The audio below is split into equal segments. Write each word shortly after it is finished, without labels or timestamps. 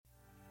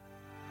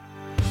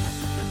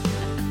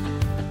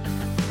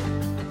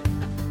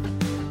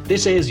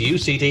This is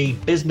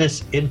UCD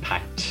Business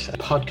Impact, a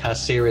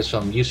podcast series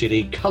from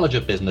UCD College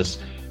of Business,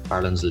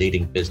 Ireland's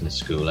leading business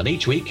school. And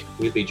each week,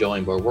 we'll be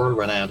joined by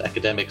world-renowned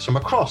academics from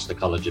across the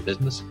College of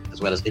Business,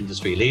 as well as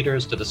industry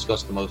leaders, to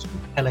discuss the most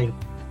compelling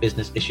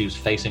business issues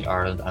facing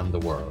Ireland and the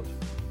world.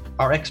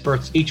 Our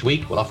experts each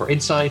week will offer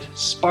insight,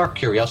 spark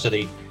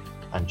curiosity,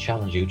 and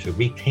challenge you to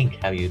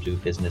rethink how you do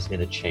business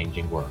in a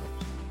changing world.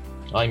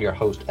 I'm your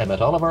host,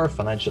 Emmett Oliver,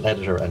 financial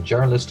editor and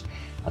journalist,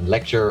 and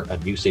lecturer at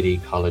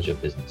UCD College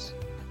of Business.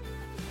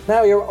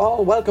 Now you're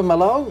all welcome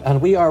along,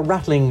 and we are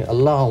rattling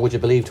along, would you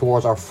believe,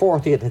 towards our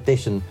 40th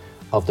edition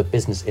of the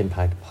Business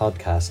Impact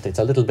podcast. It's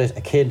a little bit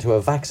akin to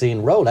a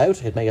vaccine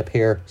rollout. It may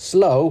appear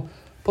slow,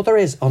 but there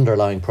is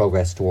underlying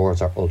progress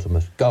towards our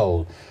ultimate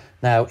goal.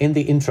 Now, in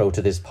the intro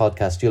to this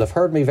podcast, you'll have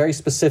heard me very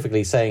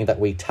specifically saying that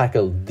we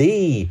tackle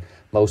the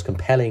most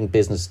compelling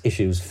business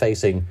issues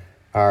facing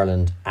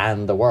Ireland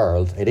and the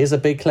world. It is a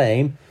big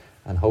claim,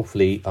 and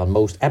hopefully on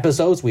most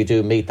episodes we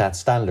do meet that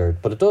standard.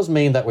 But it does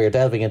mean that we're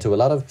delving into a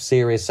lot of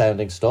serious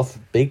sounding stuff,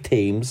 big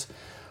themes,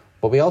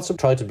 but we also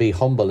try to be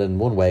humble in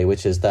one way,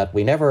 which is that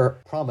we never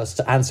promise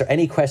to answer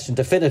any question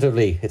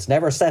definitively. It's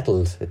never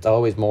settled. It's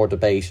always more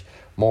debate,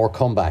 more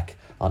comeback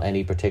on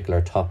any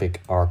particular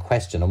topic or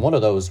question. And one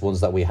of those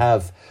ones that we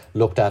have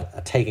looked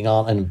at taking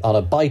on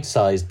a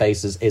bite-sized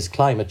basis is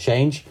climate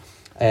change.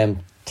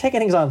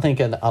 Taking things on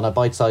thinking on a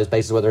bite-sized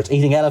basis, whether it's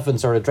eating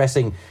elephants or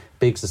addressing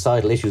big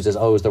societal issues, is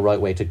always the right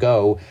way to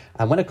go.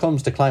 And when it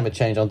comes to climate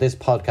change on this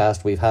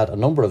podcast, we've had a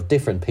number of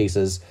different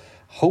pieces,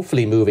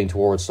 hopefully moving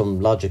towards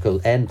some logical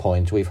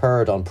endpoint. We've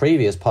heard on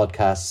previous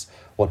podcasts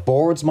what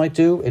boards might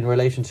do in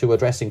relation to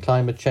addressing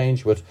climate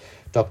change with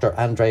Dr.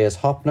 Andreas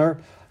Hoppner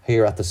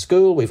here at the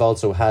school. We've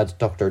also had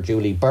Dr.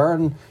 Julie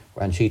Byrne,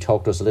 and she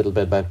talked to us a little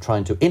bit about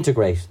trying to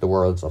integrate the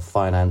worlds of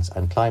finance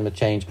and climate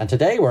change. And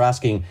today we're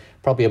asking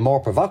probably a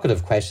more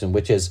provocative question,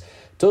 which is,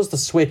 does the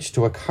switch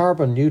to a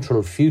carbon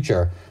neutral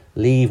future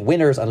leave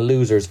winners and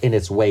losers in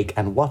its wake,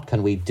 and what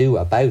can we do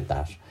about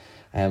that?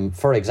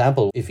 For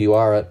example, if you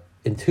are an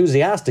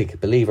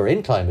enthusiastic believer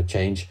in climate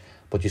change,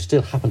 but you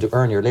still happen to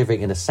earn your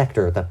living in a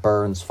sector that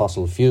burns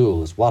fossil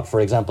fuels, what,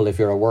 for example, if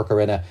you're a worker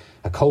in a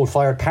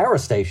coal-fired power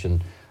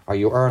station, or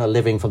you earn a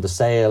living from the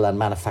sale and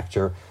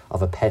manufacture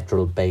of a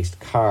petrol-based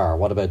car?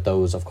 What about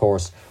those, of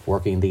course,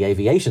 working in the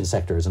aviation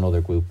sector is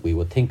another group we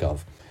would think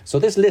of. So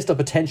this list of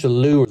potential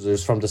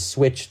losers from the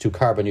switch to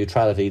carbon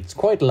neutrality, it's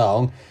quite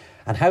long,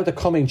 and how the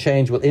coming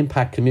change will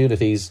impact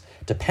communities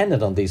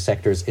dependent on these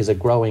sectors is a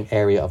growing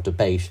area of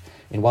debate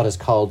in what is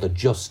called the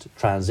just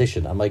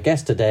transition. And my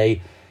guest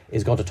today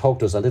is going to talk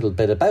to us a little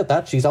bit about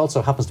that. She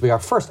also happens to be our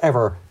first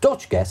ever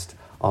Dutch guest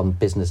on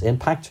Business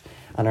Impact,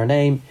 and her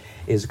name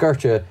is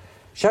Gertje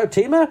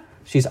Schoutema.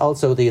 She's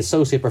also the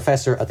Associate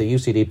Professor at the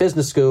UCD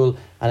Business School,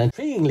 and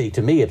intriguingly,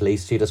 to me at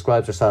least, she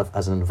describes herself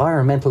as an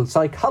environmental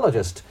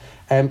psychologist.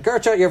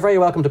 Gertje, you're very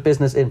welcome to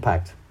Business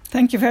Impact.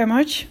 Thank you very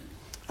much.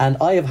 And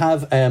I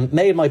have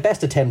made my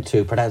best attempt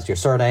to pronounce your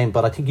surname,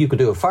 but I think you could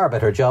do a far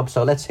better job.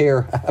 So let's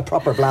hear a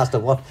proper blast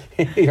of what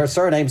your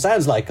surname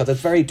sounds like, because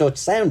it's very Dutch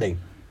sounding.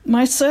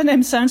 My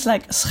surname sounds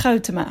like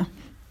Schoutema.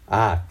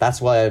 Ah, that's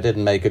why I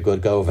didn't make a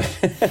good go of it.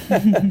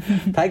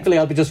 Thankfully,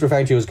 I'll be just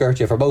referring to you as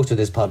Gertje for most of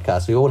this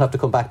podcast. We won't have to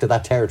come back to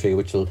that territory,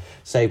 which will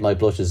save my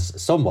blushes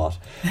somewhat.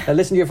 Now,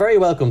 listen, you're very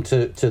welcome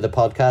to the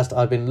podcast.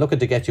 I've been looking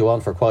to get you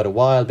on for quite a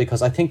while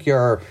because I think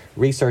your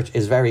research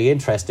is very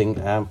interesting,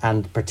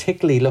 and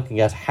particularly looking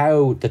at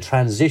how the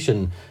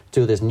transition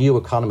to this new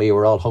economy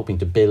we're all hoping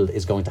to build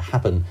is going to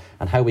happen,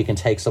 and how we can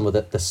take some of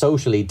the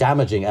socially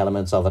damaging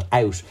elements of it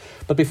out.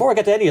 But before I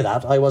get to any of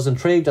that, I was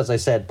intrigued, as I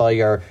said, by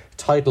your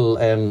title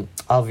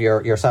of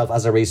yourself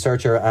as a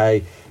researcher,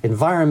 a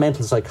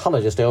environmental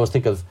psychologist. I always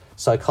think of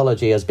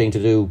psychology as being to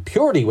do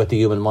purely with the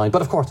human mind,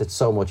 but of course it's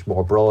so much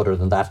more broader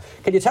than that.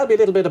 Can you tell me a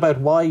little bit about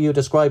why you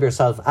describe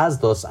yourself as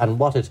thus, and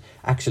what it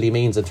actually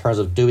means in terms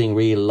of doing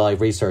real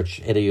live research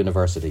in a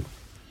university?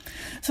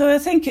 So I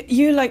think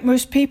you, like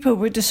most people,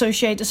 would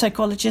associate a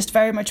psychologist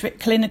very much with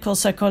clinical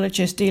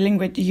psychologists dealing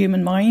with the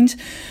human mind.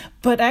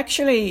 But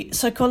actually,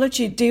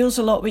 psychology deals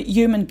a lot with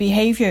human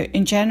behaviour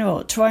in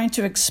general, trying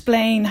to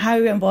explain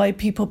how and why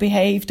people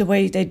behave the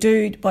way they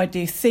do, why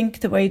they think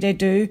the way they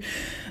do.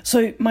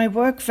 So my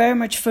work very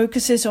much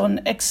focuses on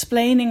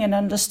explaining and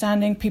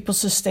understanding people's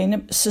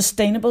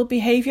sustainable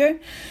behaviour.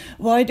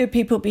 Why do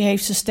people behave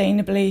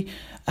sustainably?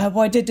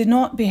 Why did they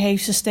not behave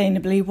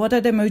sustainably? What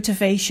are their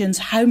motivations?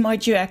 How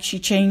might you actually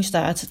change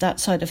that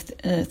side of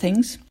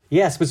things?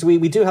 Yes, because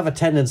we do have a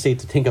tendency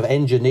to think of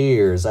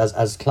engineers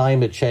as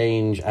climate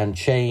change and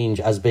change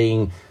as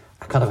being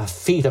a kind of a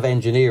feat of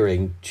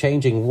engineering,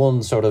 changing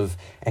one sort of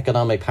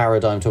economic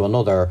paradigm to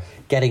another,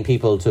 getting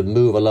people to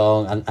move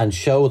along and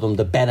show them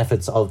the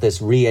benefits of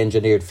this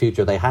re-engineered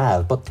future they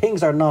have. But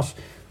things are not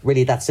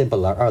really that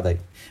simple, are they?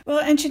 Well,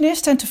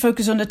 engineers tend to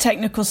focus on the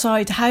technical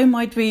side. How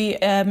might we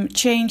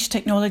change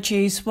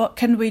technologies? What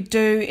can we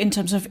do in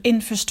terms of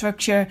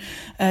infrastructure,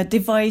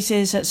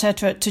 devices,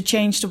 etc., to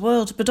change the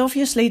world? But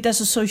obviously,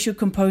 there's a social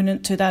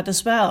component to that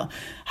as well.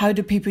 How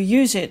do people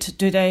use it?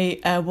 Do they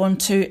want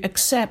to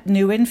accept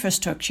new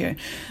infrastructure?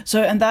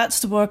 And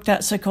that's the work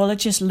that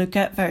psychologists look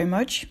at very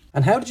much.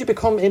 And how did you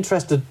become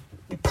interested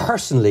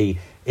personally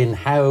in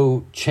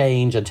how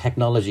change and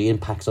technology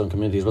impacts on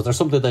communities? Was there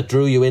something that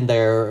drew you in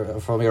there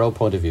from your own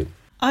point of view?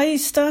 I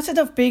started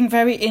off being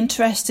very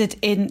interested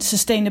in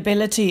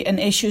sustainability and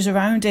issues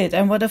around it.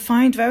 And what I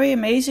find very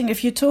amazing,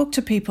 if you talk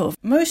to people,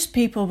 most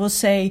people will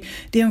say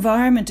the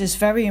environment is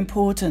very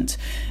important.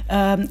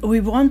 We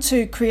want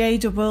to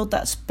create a world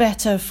that's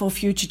better for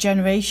future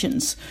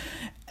generations.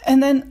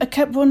 And then I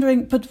kept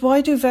wondering, but why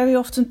do very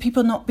often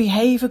people not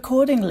behave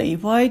accordingly?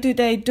 Why do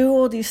they do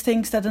all these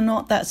things that are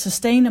not that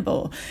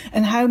sustainable?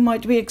 And how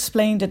might we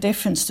explain the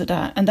difference to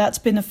that? And that's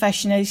been a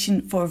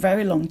fascination for a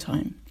very long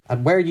time.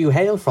 And where you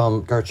hail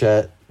from,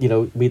 Gertje,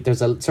 there's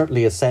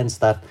certainly a sense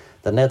that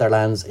the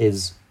Netherlands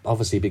is,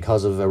 obviously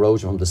because of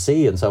erosion from the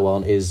sea and so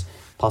on, is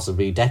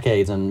possibly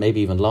decades and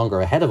maybe even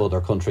longer ahead of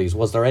other countries.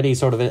 Was there any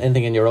sort of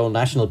anything in your own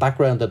national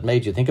background that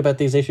made you think about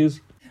these issues?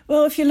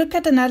 Well, if you look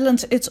at the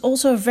Netherlands, it's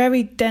also a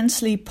very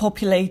densely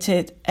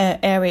populated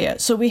area.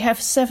 So we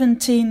have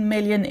 17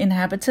 million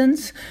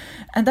inhabitants.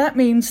 And that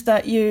means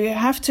that you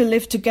have to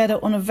live together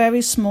on a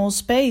very small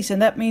space.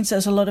 And that means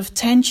there's a lot of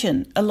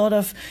tension, a lot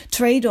of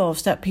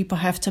trade-offs that people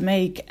have to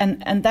make.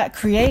 And that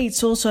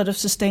creates all sort of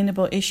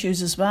sustainable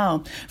issues as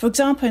well. For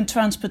example, in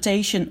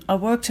transportation, I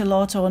worked a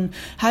lot on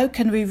how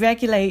can we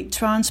regulate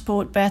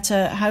transport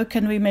better? How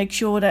can we make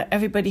sure that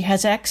everybody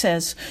has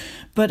access?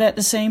 But at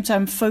the same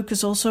time,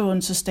 focus also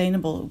on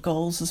sustainable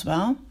goals as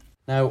well.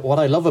 Now, what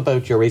I love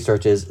about your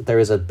research is there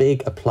is a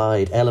big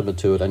applied element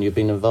to it, and you've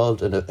been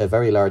involved in a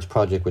very large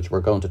project, which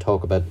we're going to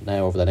talk about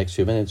now over the next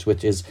few minutes,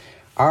 which is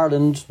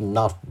Ireland,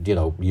 not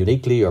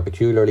uniquely or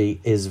peculiarly,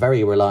 is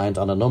very reliant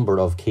on a number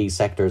of key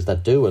sectors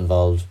that do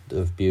involve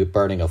the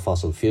burning of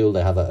fossil fuel.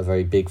 They have a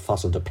very big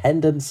fossil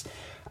dependence.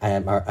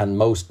 And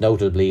most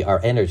notably our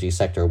energy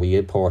sector. We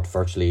import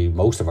virtually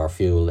most of our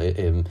fuel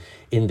in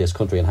this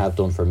country and have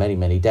done for many,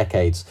 many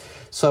decades.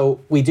 So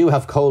we do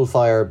have coal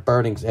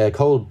burning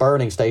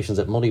stations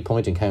at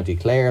Moneypoint in County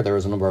Clare. There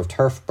is a number of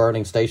turf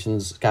burning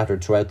stations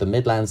scattered throughout the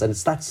Midlands. And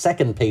it's that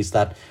second piece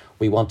that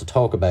we want to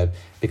talk about,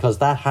 because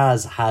that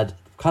has had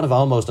kind of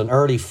almost an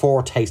early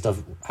foretaste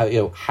of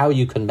how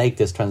you can make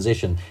this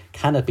transition.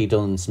 Can it be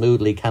done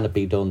smoothly? Can it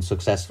be done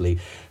successfully?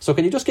 So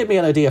can you just give me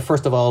an idea,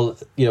 first of all,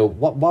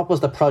 what was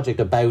the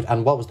project about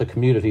and what was the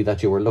community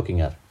that you were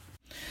looking at?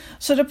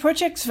 So the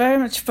project's very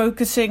much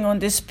focusing on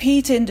this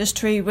peat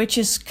industry, which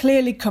is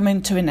clearly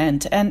coming to an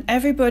end. And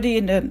everybody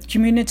in the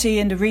community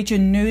in the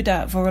region knew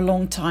that for a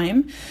long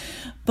time.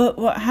 But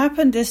what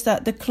happened is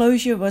that the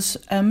closure was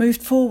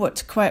moved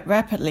forward quite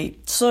rapidly.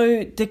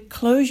 So the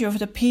closure of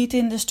the peat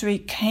industry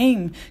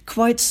came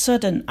quite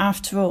sudden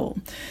after all.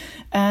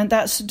 And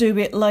that's to do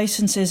with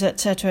licenses,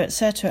 etc.,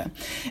 etc.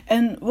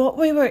 And what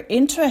we were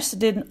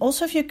interested in,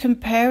 also if you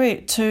compare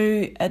it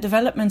to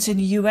developments in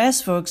the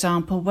US, for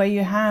example, where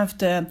you have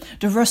the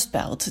Rust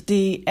Belt,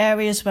 the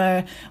areas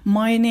where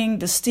mining,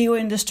 the steel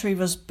industry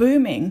was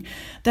booming,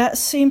 that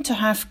seemed to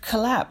have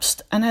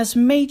collapsed and has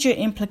major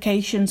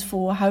implications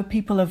for how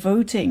people are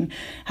voting,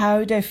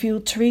 how they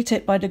feel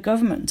treated by the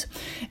government.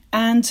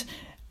 And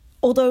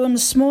although on a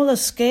smaller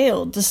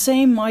scale, the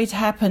same might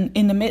happen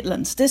in the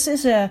Midlands. This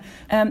is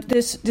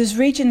this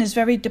region is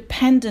very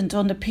dependent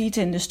on the peat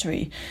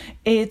industry.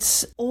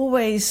 It's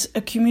always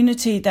a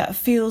community that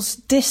feels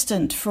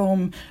distant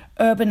from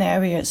urban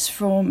areas.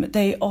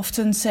 They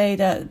often say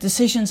that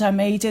decisions are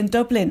made in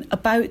Dublin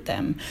about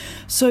them.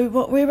 So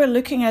what we were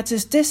looking at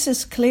is this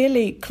is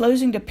clearly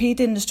closing the peat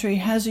industry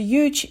has a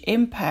huge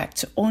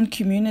impact on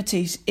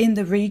communities in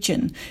the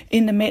region,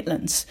 in the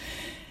Midlands.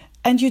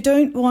 And you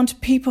don't want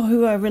people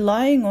who are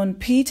relying on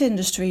peat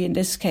industry in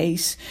this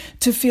case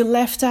to feel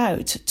left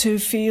out, to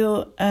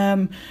feel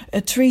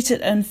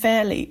treated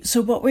unfairly.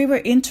 So what we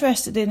were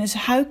interested in is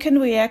how can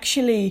we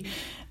actually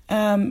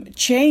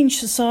change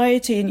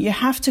society, and you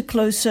have to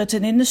close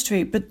certain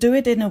industry, but do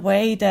it in a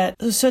way that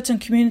certain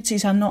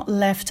communities are not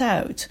left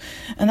out.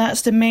 And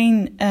that's the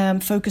main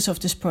focus of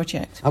this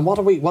project. And what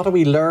are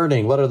we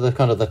learning? What are the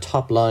kind of the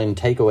top line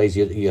takeaways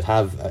you'd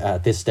have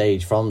at this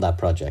stage from that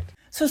project?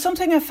 So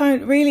something I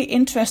found really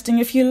interesting,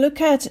 if you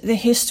look at the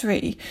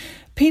history,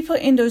 people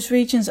in those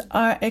regions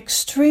are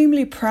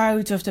extremely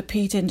proud of the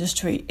peat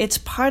industry. It's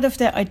part of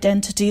their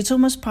identity. It's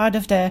almost part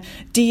of their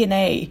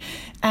DNA.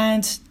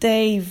 And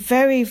they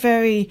very,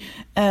 very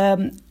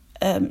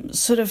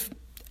sort of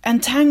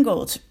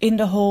entangled in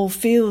the whole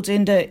field,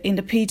 in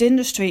the peat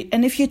industry.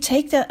 And if you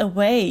take that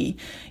away,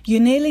 you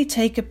nearly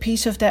take a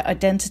piece of their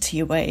identity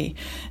away.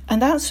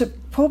 And that's a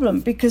problem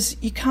because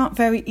you can't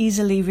very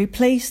easily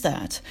replace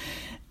that.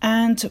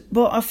 And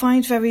what I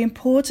find very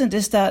important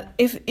is that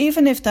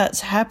even if that's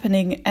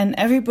happening and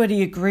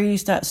everybody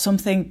agrees that's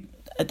something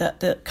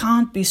that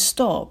can't be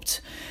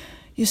stopped,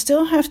 you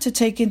still have to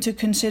take into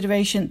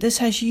consideration this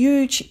has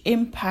huge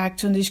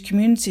impact on these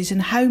communities,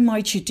 and how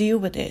might you deal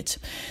with it?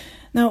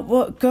 Now,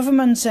 what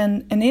governments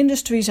and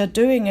industries are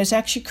doing is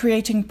actually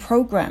creating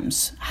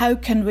programs. How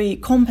can we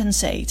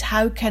compensate?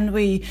 How can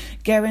we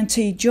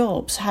guarantee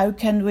jobs? How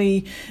can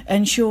we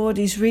ensure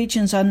these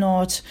regions are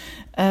not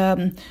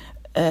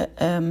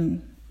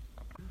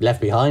left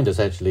behind,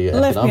 essentially.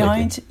 Left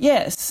behind,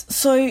 yes.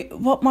 So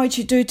what might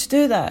you do to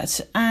do that?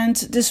 And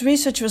this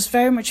research was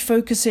very much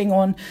focusing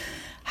on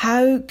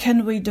how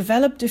can we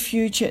develop the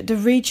future, the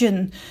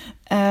region,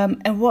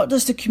 and what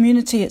does the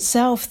community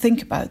itself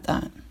think about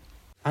that?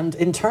 And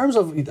in terms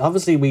of,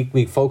 obviously,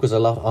 we focus a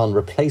lot on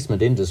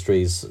replacement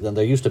industries. And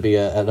there used to be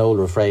an old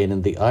refrain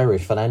in the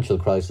Irish financial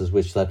crisis,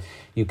 which that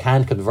you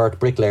can't convert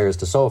bricklayers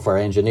to software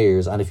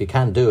engineers. And if you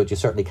can't do it, you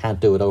certainly can't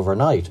do it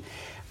overnight.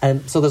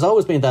 And so there's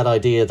always been that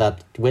idea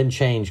that when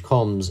change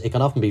comes, it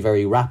can often be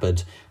very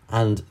rapid,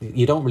 and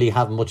you don't really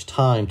have much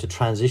time to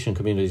transition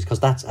communities, because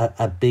that's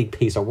a big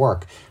piece of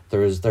work.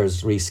 There's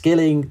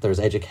reskilling, there's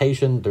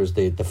education, there's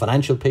the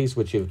financial piece,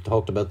 which you've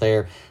talked about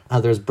there,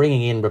 and there's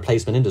bringing in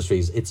replacement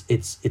industries.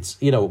 It's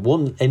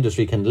one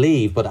industry can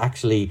leave, but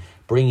actually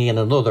bringing in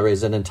another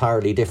is an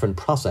entirely different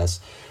process.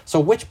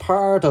 So which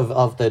part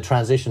of the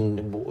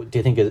transition do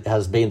you think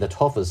has been the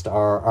toughest,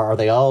 or are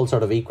they all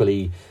sort of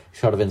equally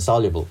sort of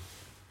insoluble?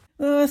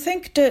 Well, I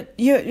think that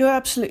you're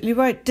absolutely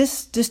right.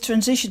 This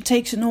transition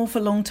takes an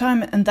awful long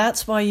time, and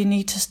that's why you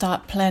need to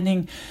start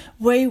planning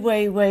way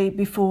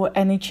before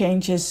any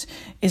changes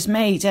is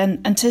made.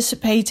 And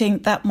anticipating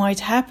that might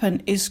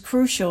happen is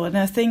crucial. And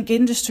I think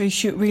industry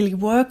should really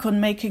work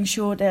on making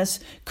sure there's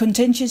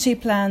contingency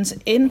plans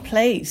in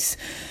place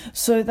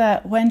so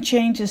that when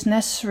change is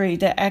necessary,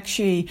 they're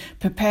actually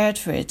prepared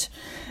for it.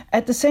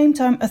 At the same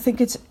time, I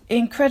think it's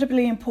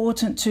incredibly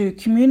important to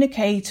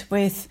communicate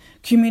with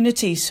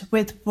communities,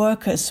 with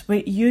workers,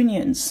 with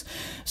unions,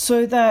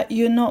 so that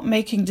you're not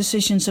making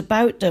decisions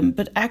about them,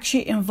 but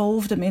actually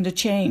involve them in the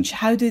change.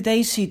 How do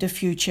they see the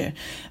future?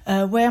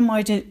 Where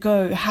might it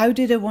go? How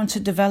do they want to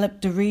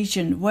develop the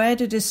region? Where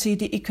do they see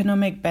the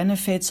economic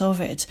benefits of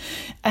it?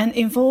 And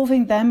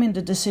involving them in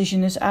the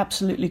decision is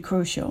absolutely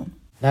crucial.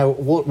 Now,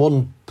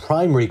 one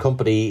primary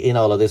company in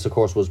all of this, of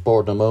course, was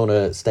Bord na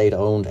Móna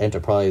state-owned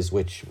enterprise,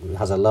 which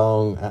has a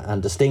long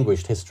and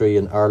distinguished history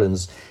in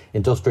Ireland's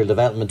industrial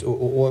development.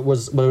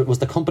 Was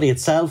the company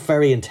itself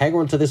very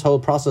integral to this whole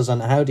process,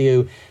 and how do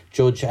you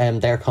judge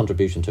their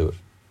contribution to it?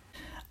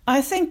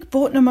 I think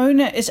Bord na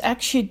Móna is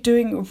actually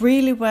doing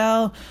really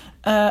well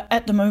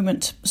at the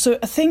moment. So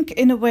I think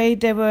in a way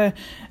they were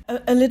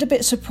a little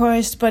bit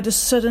surprised by the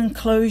sudden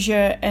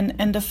closure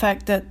and the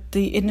fact that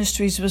the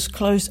industries was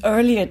closed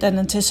earlier than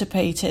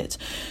anticipated.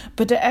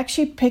 But they're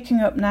actually picking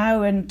up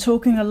now and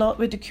talking a lot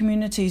with the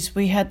communities.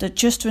 We had the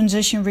Just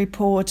Transition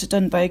report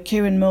done by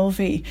Kieran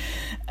Mulvey,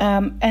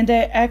 and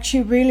they're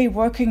actually really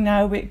working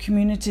now with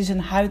communities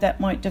and how that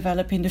might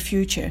develop in the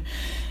future.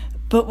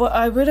 But what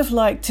I would have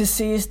liked to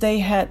see is they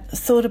had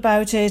thought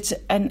about it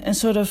and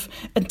sort of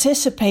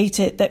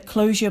anticipated that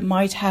closure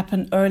might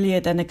happen earlier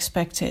than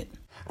expected.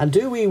 And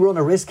do we run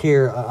a risk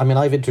here? I mean,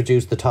 I've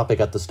introduced the topic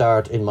at the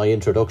start in my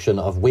introduction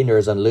of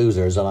winners and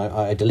losers, and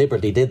I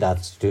deliberately did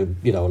that to,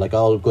 like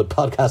all good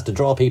podcasts, to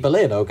draw people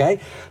in, okay?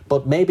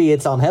 But maybe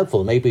it's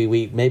unhelpful.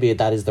 Maybe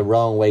that is the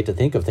wrong way to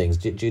think of things.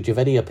 Do you have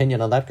any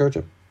opinion on that,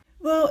 Gertrude?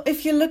 Well,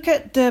 if you look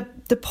at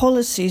the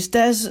policies,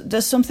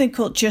 there's something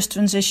called Just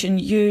Transition.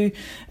 You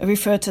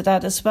refer to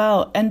that as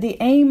well. And the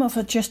aim of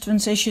a Just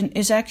Transition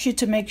is actually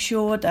to make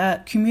sure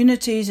that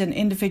communities and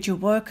individual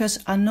workers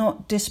are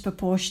not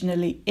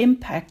disproportionately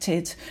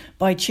impacted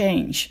by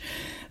change.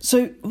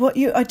 So what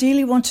you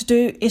ideally want to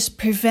do is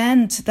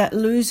prevent that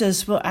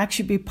losers will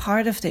actually be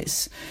part of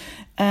this.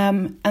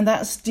 And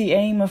that's the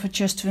aim of a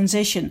Just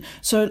Transition.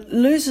 So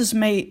losers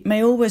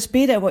may always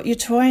be there. What you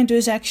try and do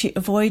is actually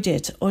avoid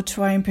it, or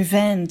try and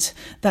prevent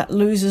that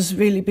losers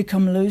really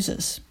become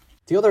losers.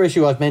 The other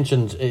issue I've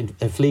mentioned in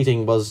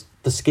fleeting was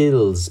the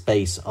skills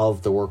base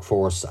of the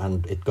workforce,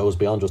 and it goes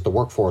beyond just the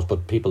workforce,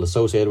 but people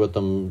associated with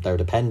them, their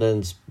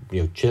dependents,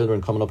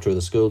 children coming up through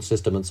the school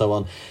system and so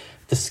on.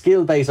 The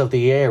skill base of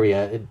the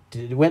area,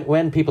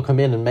 when people come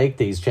in and make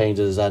these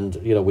changes, and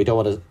we don't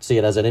want to see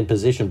it as an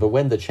imposition, but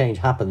when the change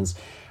happens,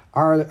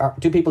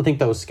 do people think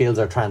those skills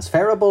are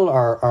transferable,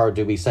 or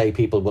do we say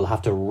people will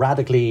have to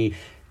radically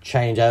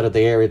change out of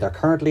the area they're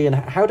currently in?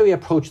 How do we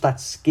approach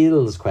that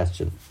skills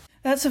question?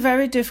 That's a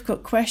very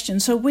difficult question.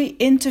 So we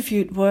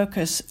interviewed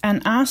workers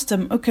and asked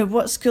them, okay,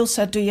 what skill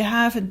set do you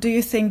have, and do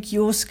you think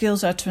your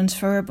skills are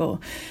transferable?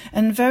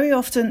 And very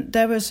often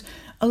there was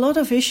a lot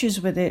of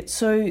issues with it.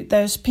 So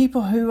there's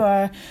people who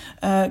are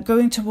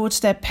going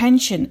towards their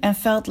pension and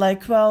felt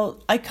like,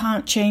 well, I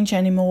can't change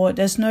anymore.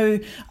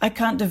 I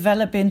can't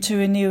develop into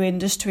a new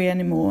industry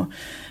anymore.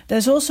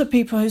 There's also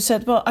people who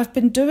said, well, I've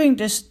been doing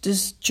this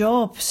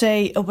job,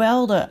 say a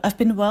welder. I've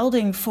been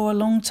welding for a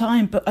long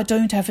time, but I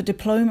don't have a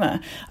diploma.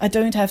 I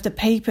don't have the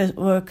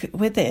paperwork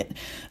with it.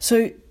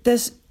 So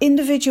there's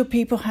individual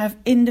people have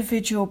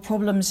individual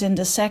problems in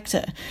the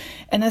sector.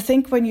 And I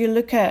think when you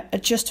look at a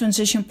Just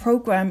Transition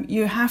program,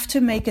 you have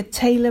to make a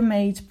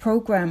tailor-made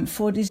program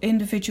for these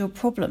individual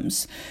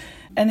problems.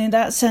 And in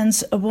that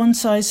sense, a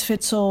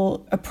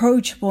one-size-fits-all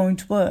approach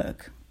won't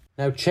work.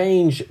 Now,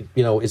 change,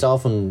 is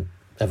often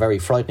a very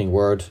frightening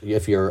word.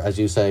 If you're, as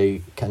you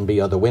say, can be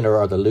the winner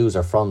or the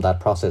loser from that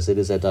process. It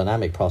is a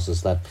dynamic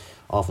process that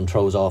often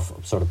throws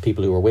off sort of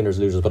people who are winners,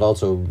 losers, but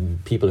also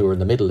people who are in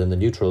the middle, in the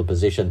neutral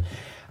position.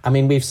 I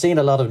mean, we've seen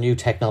a lot of new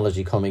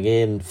technology coming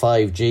in.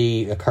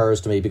 5G occurs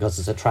to me because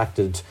it's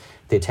attracted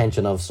the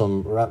attention of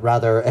some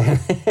rather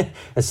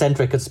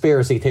eccentric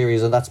conspiracy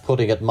theories, and that's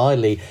putting it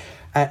mildly.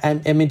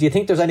 And I mean, do you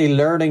think there's any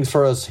learnings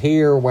for us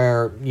here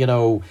where,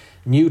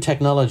 new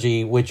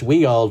technology, which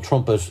we all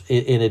trumpet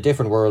in a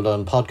different world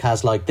on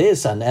podcasts like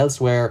this and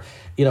elsewhere,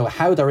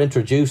 how they're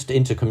introduced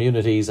into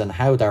communities and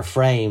how they're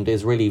framed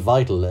is really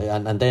vital.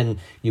 And then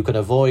you can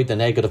avoid the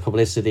negative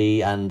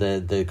publicity and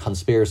the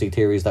conspiracy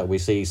theories that we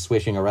see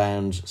swishing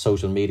around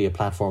social media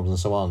platforms and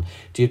so on.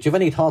 Do you have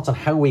any thoughts on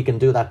how we can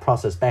do that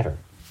process better?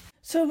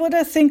 So what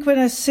I think when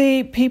I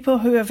see people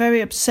who are very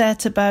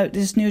upset about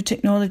these new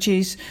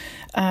technologies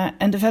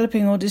and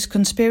developing all these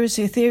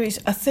conspiracy theories,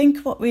 I think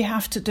what we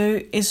have to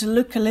do is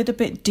look a little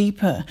bit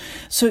deeper.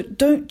 So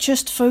don't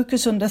just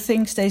focus on the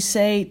things they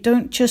say,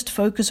 don't just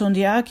focus on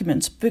the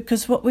arguments,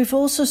 because what we've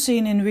also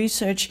seen in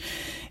research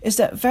is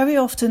that very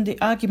often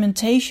the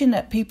argumentation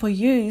that people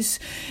use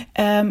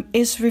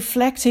is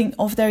reflecting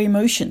of their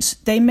emotions.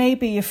 They may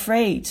be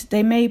afraid,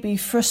 they may be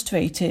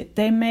frustrated,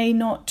 they may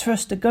not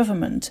trust the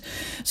government.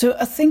 So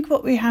I think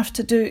what we have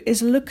to do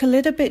is look a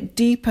little bit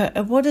deeper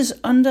at what is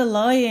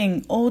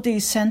underlying all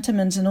these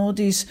sentiments and all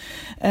these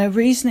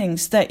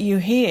reasonings that you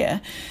hear.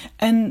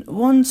 And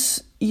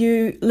once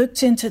you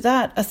looked into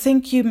that, I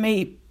think you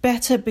may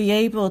better be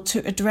able to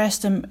address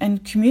them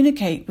and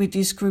communicate with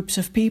these groups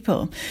of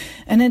people.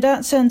 And in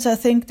that sense, I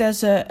think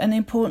there's an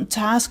important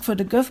task for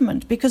the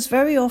government, because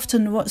very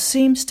often what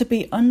seems to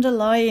be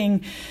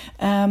underlying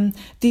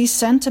these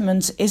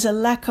sentiments is a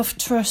lack of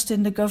trust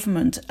in the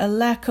government, a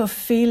lack of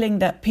feeling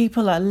that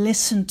people are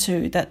listened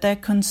to, that their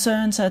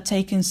concerns are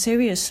taken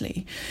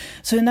seriously.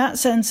 So in that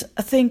sense,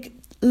 I think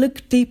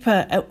look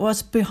deeper at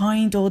what's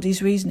behind all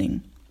these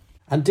reasoning.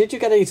 And did you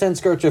get any sense,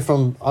 Gertrude,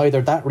 from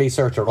either that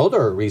research or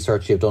other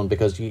research you've done,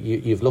 because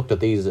you've looked at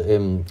these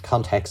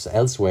contexts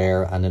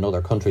elsewhere and in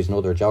other countries and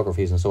other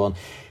geographies and so on,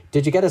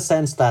 did you get a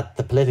sense that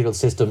the political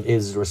system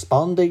is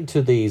responding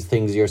to these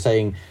things? You're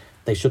saying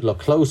they should look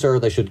closer,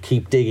 they should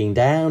keep digging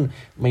down.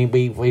 I mean,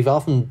 we've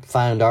often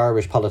found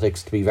Irish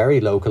politics to be very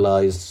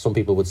localised. Some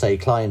people would say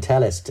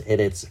clientelist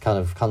in its kind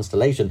of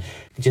constellation.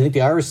 Do you think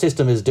the Irish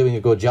system is doing a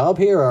good job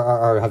here,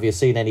 or have you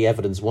seen any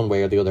evidence one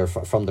way or the other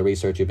from the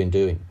research you've been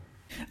doing?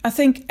 I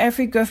think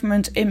every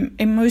government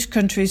in most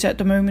countries at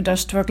the moment are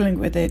struggling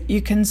with it.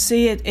 You can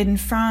see it in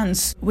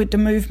France with the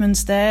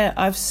movements there.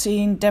 I've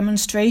seen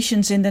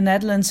demonstrations in the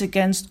Netherlands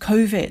against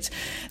COVID.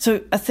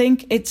 So I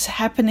think it's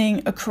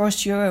happening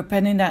across Europe.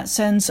 And in that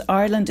sense,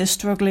 Ireland is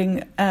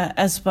struggling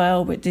as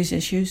well with these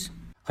issues.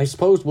 I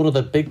suppose one of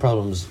the big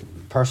problems,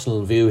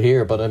 personal view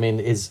here, but I mean,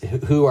 is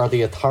who are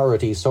the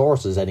authority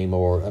sources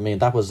anymore? I mean,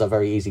 that was a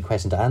very easy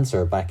question to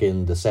answer back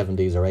in the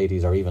 70s or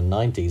 80s or even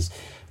 90s.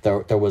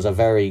 There was a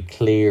very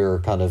clear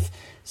kind of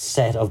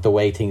set of the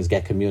way things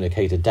get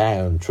communicated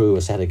down through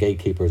a set of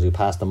gatekeepers who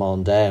pass them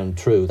on down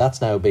through. That's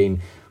now been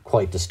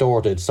quite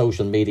distorted.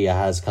 Social media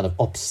has kind of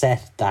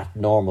upset that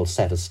normal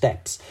set of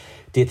steps.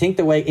 Do you think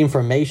the way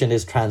information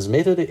is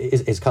transmitted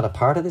is kind of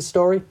part of this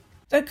story?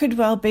 That could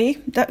well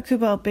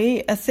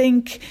be. I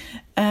think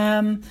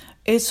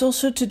it's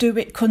also to do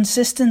with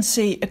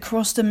consistency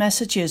across the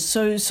messages.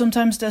 So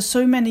sometimes there's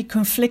so many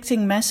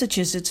conflicting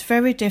messages, it's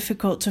very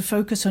difficult to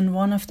focus on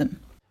one of them.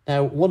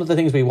 Now, one of the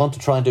things we want to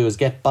try and do is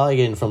get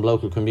buy-in from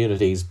local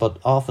communities, but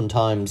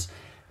oftentimes,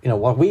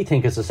 what we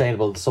think is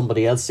sustainable,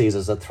 somebody else sees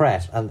as a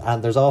threat.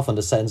 And there's often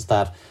the sense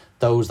that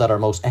those that are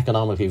most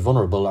economically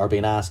vulnerable are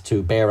being asked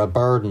to bear a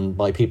burden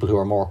by people who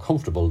are more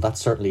comfortable.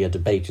 That's certainly a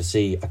debate you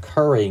see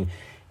occurring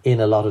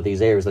in a lot of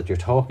these areas that you're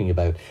talking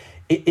about.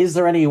 Is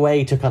there any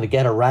way to kind of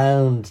get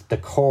around the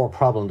core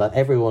problem that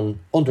everyone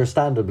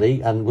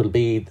understandably and will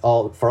be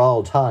for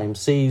all time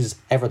sees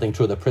everything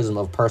through the prism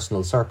of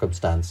personal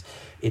circumstance?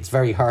 It's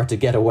very hard to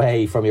get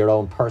away from your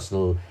own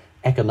personal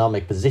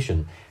economic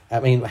position. I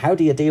mean, how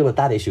do you deal with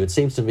that issue? It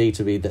seems to me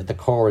to be the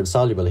core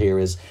insoluble here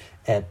is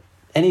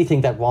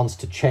anything that wants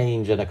to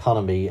change an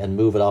economy and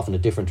move it off in a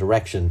different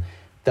direction.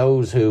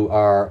 Those who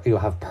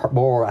have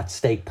more at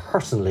stake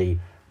personally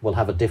will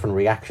have a different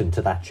reaction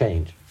to that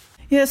change.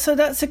 Yeah, so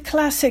that's a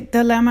classic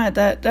dilemma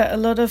that a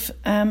lot of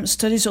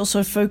studies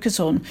also focus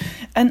on.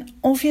 And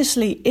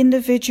obviously,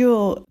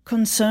 individual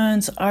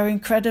concerns are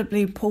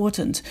incredibly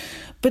important,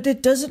 but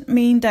it doesn't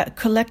mean that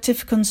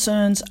collective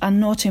concerns are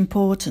not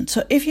important.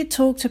 So if you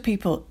talk to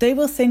people, they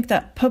will think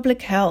that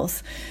public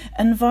health,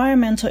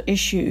 environmental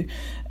issues,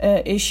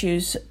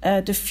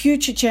 the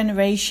future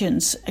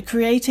generations,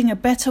 creating a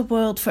better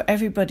world for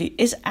everybody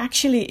is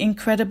actually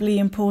incredibly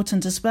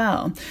important as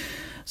well.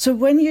 So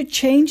when you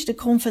change the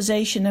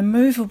conversation and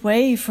move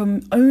away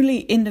from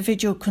only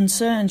individual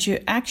concerns, you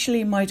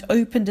actually might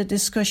open the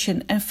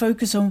discussion and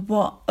focus on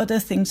what other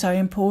things are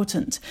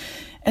important.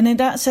 And in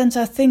that sense,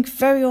 I think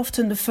very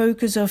often the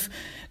focus of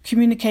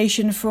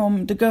communication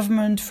from the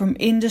government, from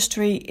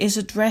industry, is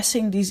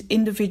addressing these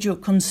individual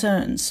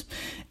concerns.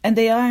 And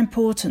they are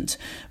important.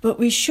 But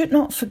we should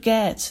not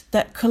forget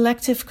that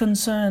collective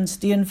concerns,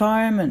 the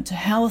environment,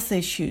 health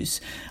issues,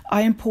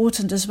 are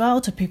important as well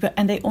to people,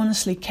 and they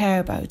honestly care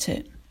about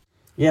it.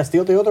 Yes, the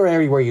other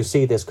area where you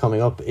see this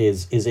coming up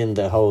is in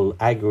the whole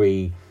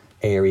agri-business,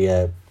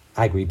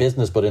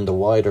 but in the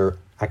wider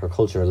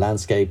agricultural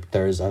landscape.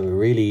 There's a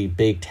really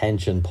big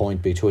tension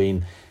point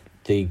between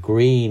the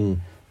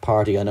Green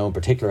Party, I know in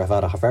particular, have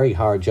had a very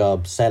hard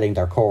job selling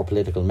their core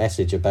political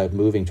message about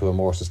moving to a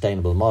more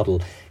sustainable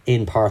model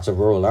in parts of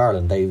rural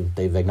Ireland.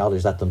 They've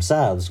acknowledged that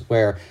themselves,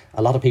 where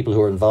a lot of people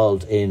who are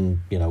involved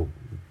in,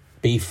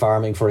 beef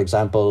farming, for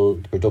example,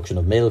 the production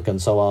of milk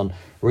and so on,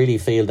 really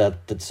feel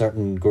that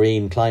certain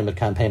green climate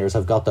campaigners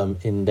have got them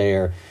in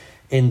their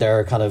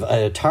kind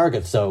of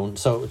target zone.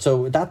 So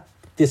that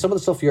some of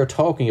the stuff you're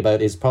talking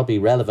about is probably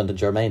relevant and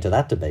germane to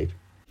that debate.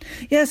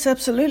 Yes,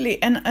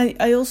 absolutely. And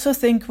I also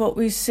think what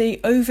we see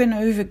over and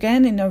over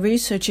again in our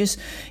research is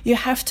you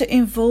have to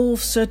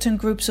involve certain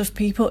groups of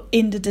people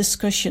in the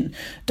discussion.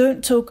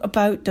 Don't talk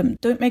about them.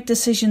 Don't make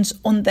decisions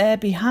on their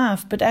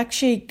behalf, but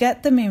actually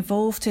get them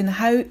involved in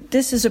how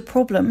this is a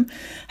problem.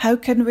 How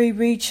can we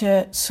reach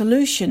a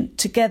solution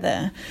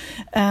together?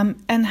 And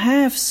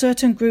have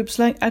certain groups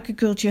like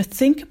agriculture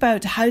think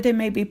about how they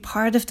may be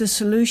part of the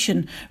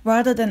solution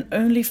rather than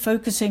only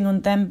focusing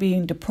on them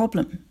being the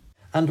problem.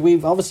 And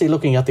we've obviously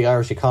looking at the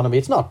Irish economy,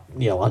 it's not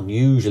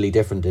unusually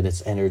different in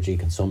its energy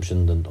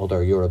consumption than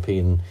other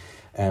European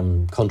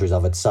countries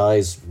of its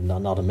size,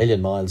 not a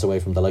million miles away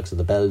from the likes of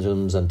the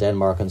Belgiums and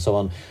Denmark and so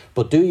on.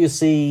 But do you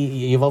see,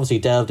 you've obviously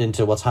delved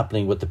into what's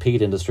happening with the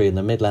peat industry in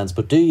the Midlands,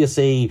 but do you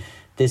see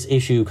this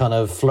issue kind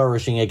of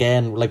flourishing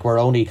again? Like, we're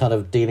only kind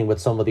of dealing with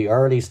some of the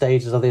early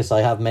stages of this.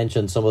 I have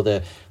mentioned some of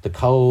the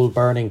coal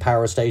burning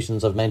power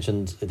stations. I've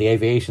mentioned the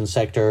aviation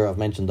sector. I've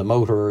mentioned the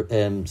motor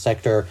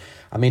sector.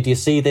 I mean, do you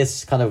see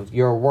this kind of,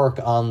 your work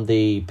on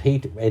the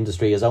peat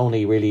industry is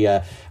only really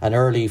an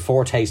early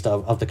foretaste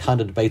of the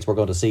kind of debates we're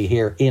going to see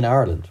here in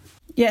Ireland?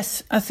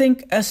 Yes, I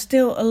think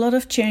still a lot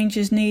of change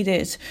is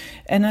needed.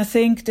 And I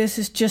think this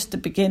is just the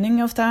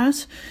beginning of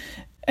that.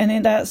 And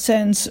in that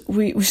sense,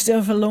 we still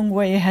have a long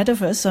way ahead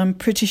of us. I'm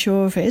pretty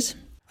sure of it.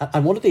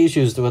 And one of the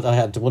issues that I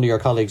had one of your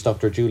colleagues,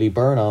 Dr. Julie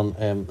Byrne,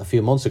 on a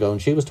few months ago,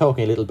 and she was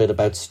talking a little bit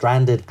about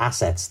stranded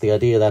assets, the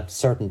idea that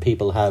certain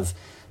people have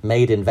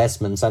made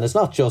investments, and it's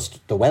not just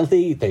the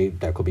wealthy,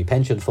 there could be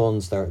pension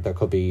funds, there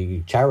could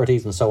be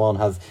charities and so on,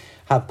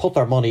 have put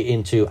their money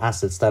into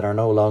assets that are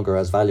no longer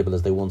as valuable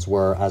as they once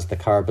were as the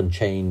carbon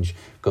change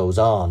goes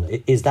on.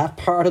 Is that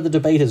part of the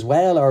debate as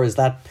well, or is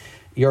that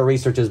your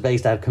research is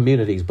based at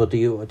communities, but do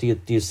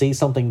you see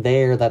something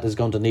there that is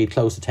going to need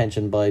close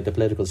attention by the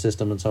political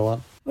system and so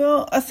on?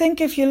 Well, I think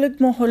if you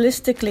look more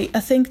holistically, I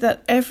think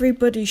that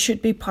everybody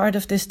should be part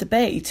of this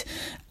debate.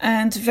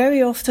 And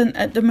very often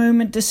at the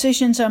moment,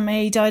 decisions are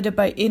made either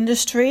by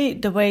industry,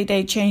 the way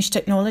they change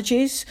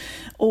technologies,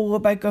 or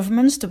by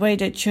governments, the way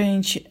they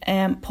change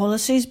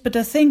policies. But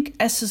I think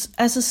as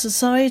a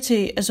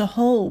society as a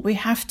whole, we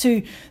have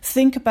to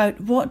think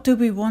about what do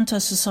we want our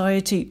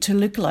society to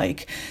look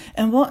like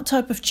and what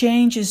type of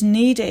change is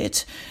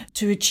needed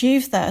to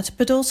achieve that,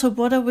 but also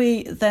what are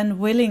we then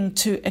willing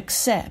to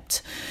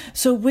accept.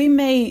 So we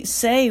may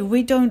say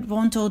we don't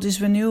want all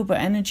this renewable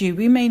energy,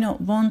 we may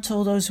not want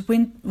all those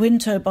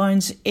wind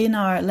turbines in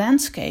our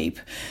landscape,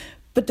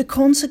 but the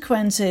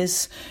consequence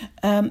is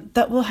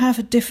that we'll have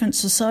a different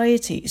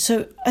society.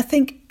 So I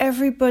think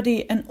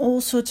everybody and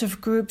all sorts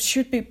of groups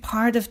should be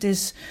part of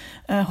this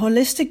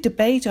holistic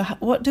debate of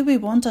what do we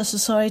want our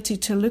society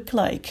to look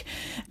like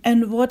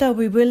and what are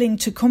we willing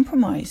to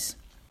compromise.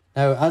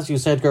 Now, as you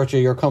said,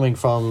 Gertrude, you're coming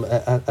from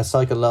a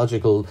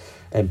psychological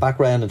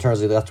background in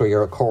terms of that's where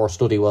your core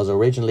study was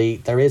originally.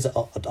 There is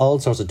all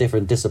sorts of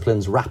different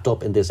disciplines wrapped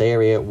up in this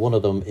area. One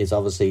of them is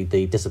obviously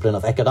the discipline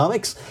of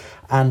economics.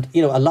 And,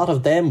 a lot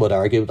of them would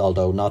argue,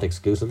 although not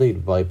exclusively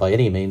by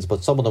any means,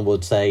 but some of them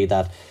would say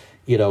that,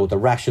 the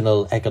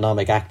rational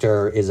economic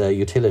actor is a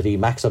utility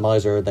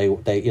maximizer.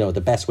 They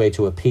the best way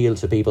to appeal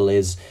to people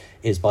is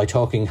by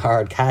talking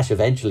hard cash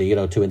eventually,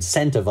 to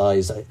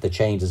incentivize the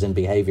changes in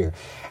behaviour.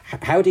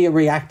 How do you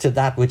react to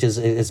that, which is,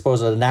 I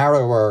suppose, a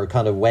narrower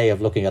kind of way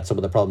of looking at some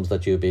of the problems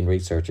that you've been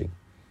researching?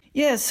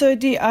 Yeah, so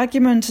the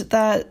argument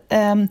that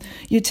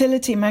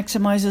utility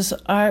maximizers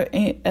are,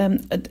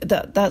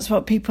 that's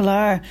what people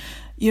are,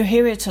 you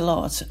hear it a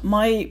lot.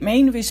 My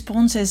main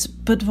response is,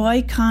 but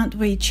why can't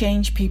we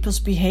change people's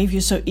behavior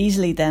so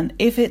easily then?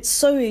 If it's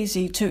so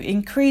easy to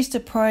increase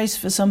the price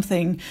for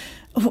something,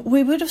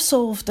 we would have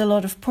solved a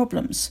lot of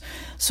problems.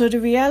 So the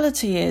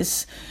reality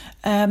is,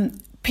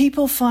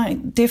 people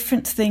find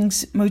different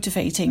things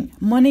motivating.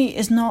 Money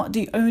is not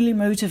the only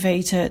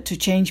motivator to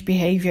change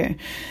behavior.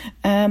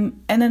 And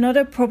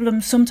another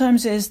problem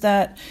sometimes is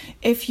that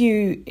if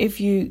you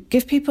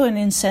give people an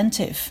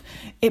incentive,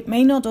 it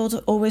may not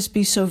always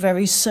be so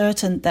very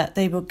certain that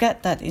they will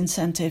get that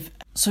incentive.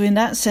 So in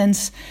that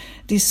sense,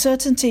 the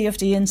certainty of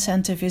the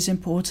incentive is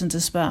important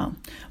as well.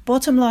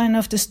 Bottom line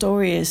of the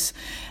story is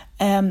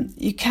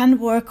you can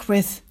work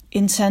with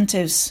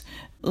incentives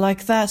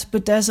like that,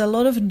 but there's a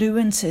lot of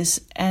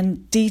nuances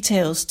and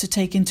details to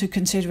take into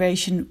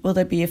consideration. Will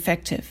they be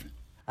effective?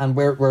 And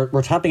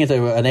we're tapping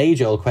into an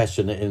age-old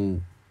question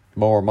in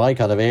more my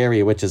kind of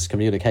area, which is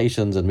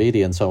communications and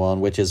media and so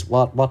on, which is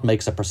what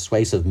makes a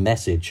persuasive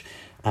message.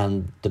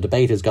 And the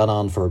debate has gone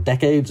on for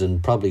decades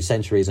and probably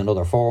centuries in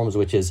other forms,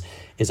 which is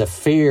a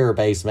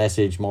fear-based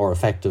message more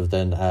effective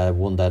than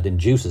one that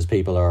induces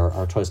people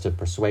or tries to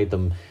persuade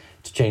them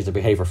to change their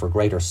behaviour for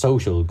greater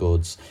social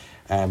goods?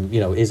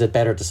 Is it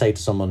better to say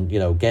to someone,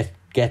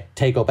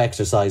 take up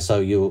exercise so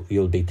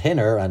you'll be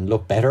thinner and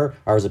look better,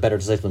 or is it better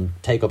to say to them,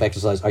 take up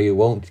exercise or you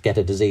won't get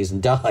a disease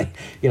and die?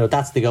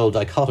 That's the old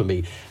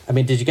dichotomy. I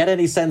mean, did you get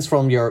any sense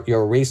from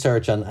your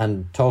research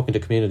and talking to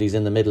communities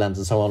in the Midlands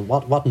and so on,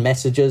 what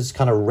messages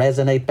kind of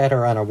resonate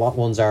better and what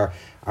ones are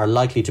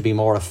likely to be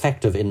more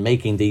effective in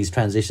making these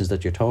transitions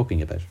that you're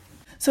talking about?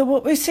 So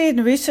what we see in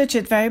the research,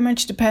 it very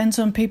much depends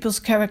on people's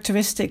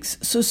characteristics.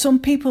 So some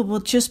people will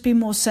just be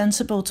more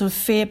sensible to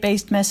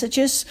fear-based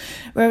messages,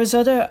 whereas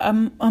others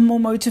are more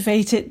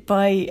motivated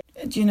by,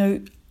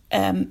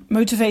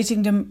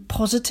 motivating them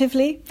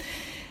positively.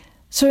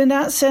 So in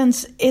that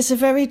sense, it's a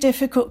very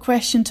difficult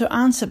question to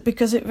answer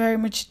because it very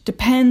much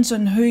depends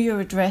on who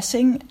you're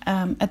addressing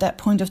at that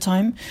point of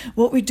time.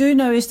 What we do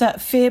know is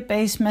that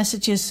fear-based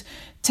messages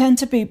tend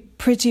to be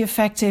pretty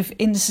effective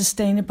in the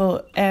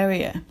sustainable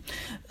area.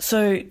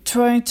 So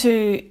trying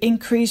to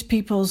increase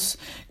people's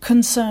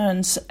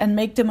concerns and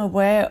make them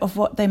aware of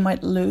what they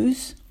might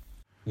lose.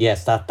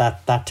 Yes,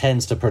 that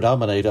tends to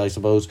predominate, I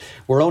suppose.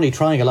 We're only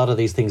trying a lot of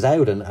these things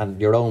out and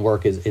your own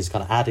work is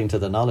kind of adding to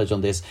the knowledge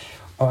on this.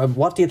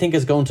 What do you think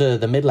is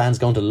the Midlands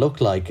going to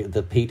look like,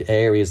 the peat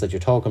areas that you're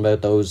talking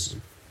about, those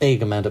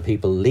big amount of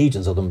people,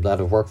 legions of them that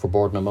have worked for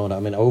Bord na Móna?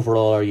 I mean,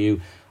 overall, are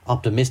you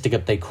optimistic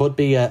that they could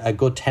be a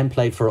good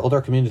template for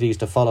other communities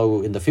to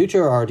follow in the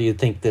future, or do you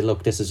think that,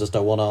 look, this is just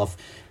a one-off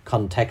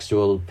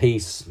contextual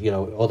piece,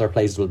 other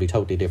places will be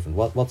totally different?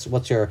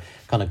 What's your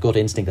kind of gut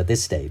instinct at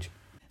this stage?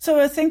 So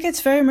I think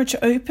it's very much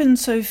open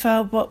so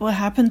far what will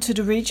happen to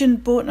the region.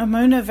 Bord na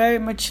Móna very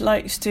much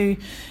likes to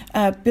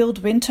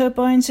build wind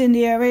turbines in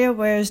the area,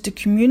 whereas the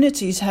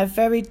communities have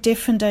very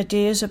different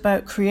ideas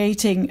about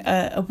creating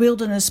a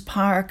wilderness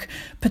park,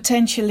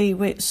 potentially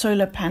with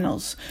solar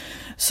panels.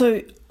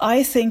 So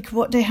I think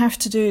what they have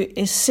to do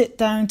is sit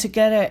down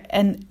together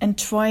and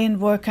try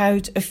and work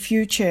out a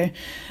future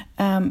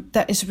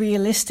that is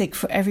realistic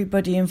for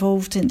everybody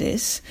involved in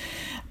this.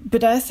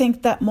 But I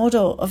think that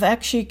model of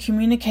actually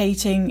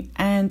communicating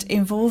and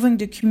involving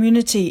the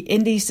community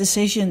in these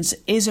decisions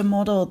is a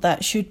model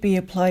that should be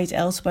applied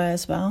elsewhere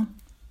as well.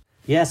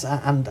 Yes,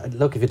 and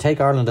look, if you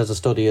take Ireland as a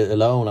study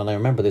alone, and I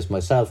remember this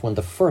myself, when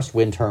the first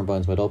wind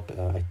turbines went up,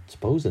 I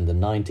suppose in the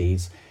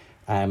 90s,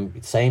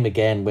 same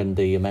again when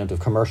the amount of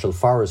commercial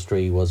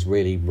forestry was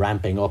really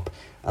ramping up,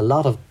 a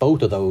lot of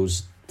both of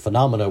those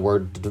phenomena were,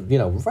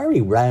 very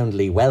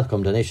roundly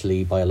welcomed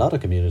initially by a lot of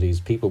communities.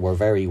 People were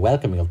very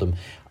welcoming of them.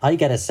 I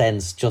get a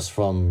sense just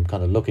from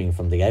kind of looking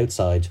from the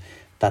outside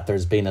that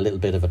there's been a little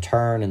bit of a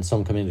turn in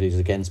some communities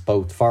against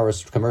both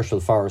commercial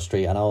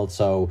forestry and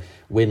also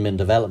wind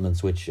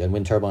developments, and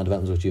wind turbine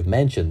developments, which you've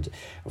mentioned.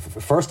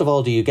 First of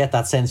all, do you get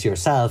that sense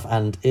yourself?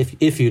 And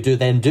if you do,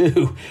 then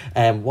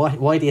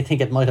why do you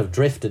think it might have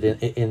drifted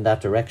in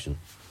that direction?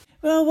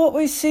 Well, what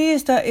we see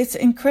is that it's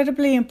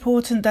incredibly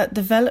important that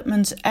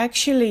developments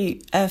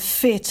actually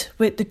fit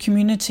with the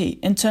community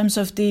in terms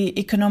of the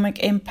economic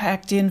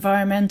impact, the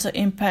environmental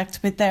impact,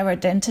 with their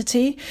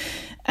identity.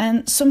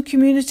 And some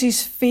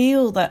communities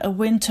feel that a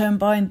wind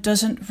turbine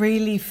doesn't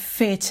really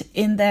fit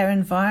in their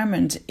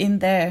environment, in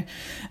their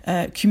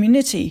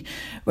community,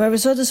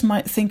 whereas others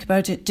might think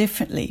about it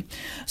differently.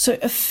 So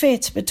a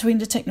fit between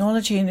the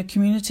technology and the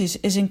communities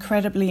is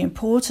incredibly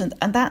important.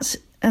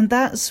 And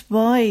that's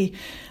why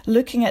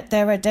looking at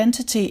their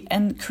identity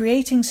and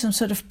creating some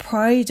sort of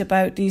pride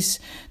about these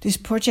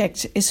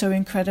projects is so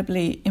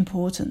incredibly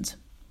important.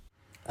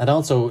 And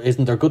also,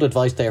 isn't there good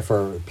advice there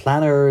for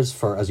planners,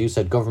 for, as you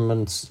said,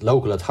 governments,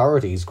 local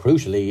authorities,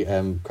 crucially,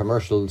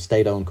 commercial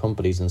state-owned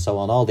companies and so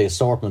on, all the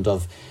assortment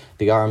of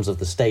the arms of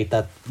the state,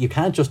 that you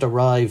can't just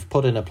arrive,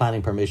 put in a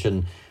planning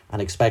permission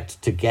and expect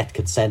to get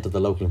consent of the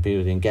local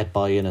community and get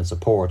buy-in and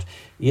support.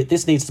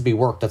 This needs to be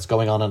work that's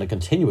going on a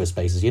continuous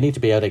basis. You need to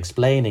be out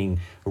explaining,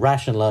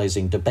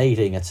 rationalising,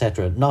 debating,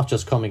 etc., not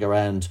just coming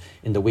around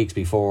in the weeks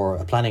before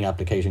a planning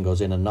application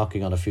goes in and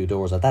knocking on a few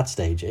doors at that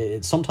stage.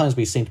 Sometimes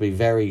we seem to be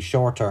very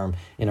short-term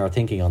in our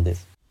thinking on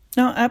this.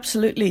 No,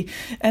 absolutely.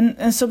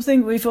 And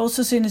something we've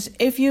also seen is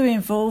if you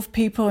involve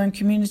people and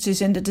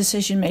communities in the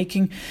decision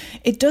making,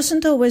 it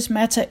doesn't always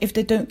matter if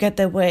they don't get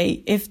their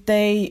way, if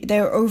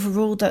they're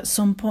overruled at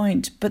some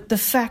point. But the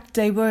fact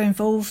they were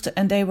involved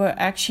and they were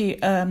actually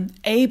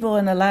able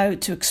and allowed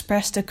to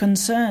express their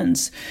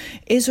concerns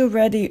is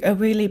already a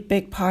really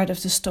big part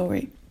of the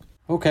story.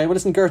 Okay, well,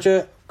 listen,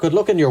 Gertje, good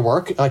luck in your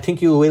work. I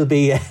think you will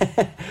be,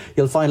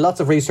 you'll find lots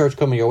of research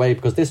coming your way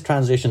because this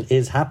transition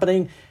is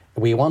happening.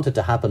 We want it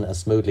to happen as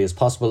smoothly as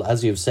possible.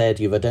 As you've said,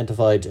 you've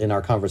identified in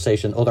our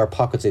conversation other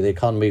pockets of the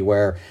economy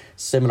where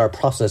similar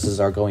processes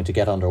are going to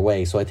get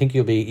underway. So I think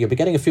you'll be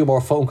getting a few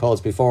more phone calls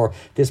before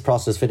this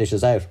process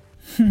finishes out.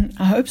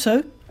 I hope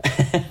so.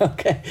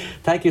 Okay,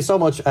 thank you so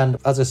much. And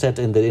as I said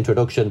in the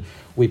introduction,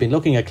 we've been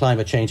looking at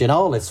climate change in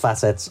all its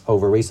facets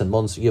over recent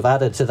months. You've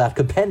added to that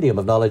compendium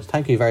of knowledge.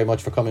 Thank you very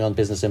much for coming on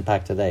Business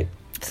Impact today.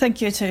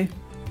 Thank you too.